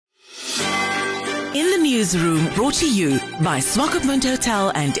In the Newsroom, brought to you by Swakopmund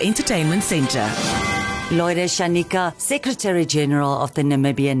Hotel and Entertainment Centre. Loide Shaanika, Secretary General of the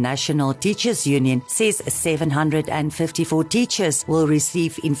Namibia National Teachers Union, says 754 teachers will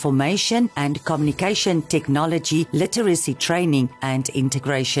receive information and communication technology literacy training and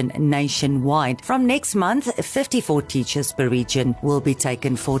integration nationwide. From next month, 54 teachers per region will be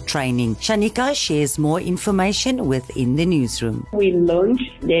taken for training. Shaanika shares more information within the Newsroom. We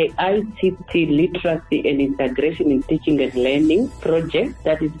launched the ICT Literacy and Integration in Teaching and Learning project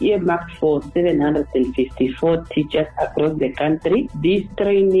that is earmarked for 754 teachers across the country. This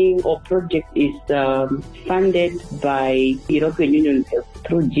training or project is funded by European Union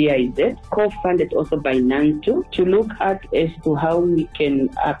through GIZ, co-funded also by NANTU, to look at as to how we can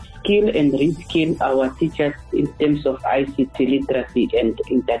upskill and reskill our teachers in terms of ICT literacy and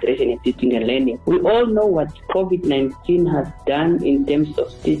integration in teaching and learning. We all know what COVID-19 has done in terms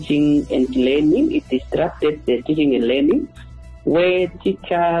of teaching and learning. It disrupted the teaching and learning, where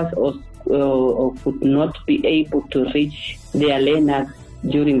teachers could not be able to reach their learners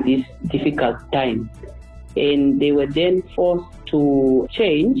during this difficult time. And they were then forced to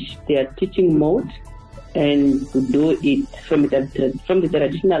change their teaching mode and to do it from the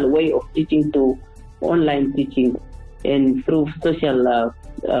traditional way of teaching to online teaching and through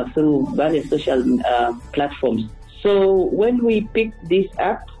various social platforms. So when we picked this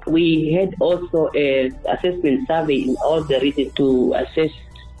up, we had also an assessment survey in all the regions to assess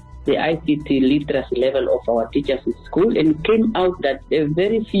the ICT literacy level of our teachers in school, and it came out that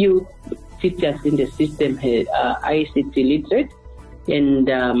very few teachers in the system are ICT literate, and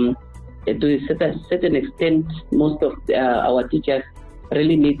to a certain extent, most of our teachers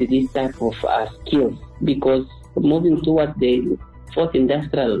really need this type of skills, because moving towards the fourth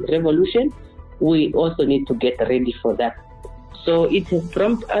industrial revolution, we also need to get ready for that. So it has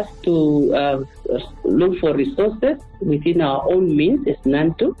prompted us to look for resources within our own means. As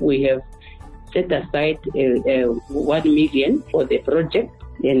NANTU, we have set aside 1 million for the project,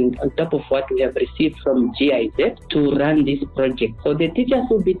 and on top of what we have received from GIZ to run this project. So the teachers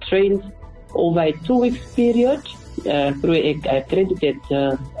will be trained over a 2-week period through an accredited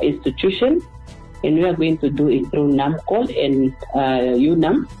institution, and we are going to do it through NAMCOL and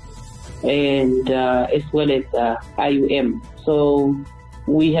UNAM, and as well as IUM. So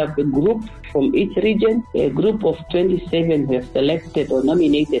we have a group from each region, a group of 27 who have selected or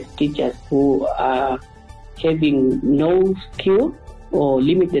nominated teachers who are having no skill or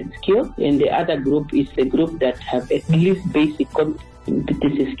limited skill, and the other group is a group that have at least basic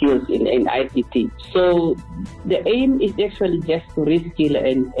competency skills in ICT. So the aim is actually just to reskill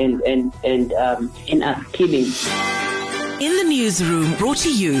and upskilling. In the Newsroom, brought to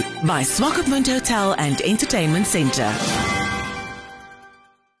you by Swakopmund Hotel and Entertainment Centre.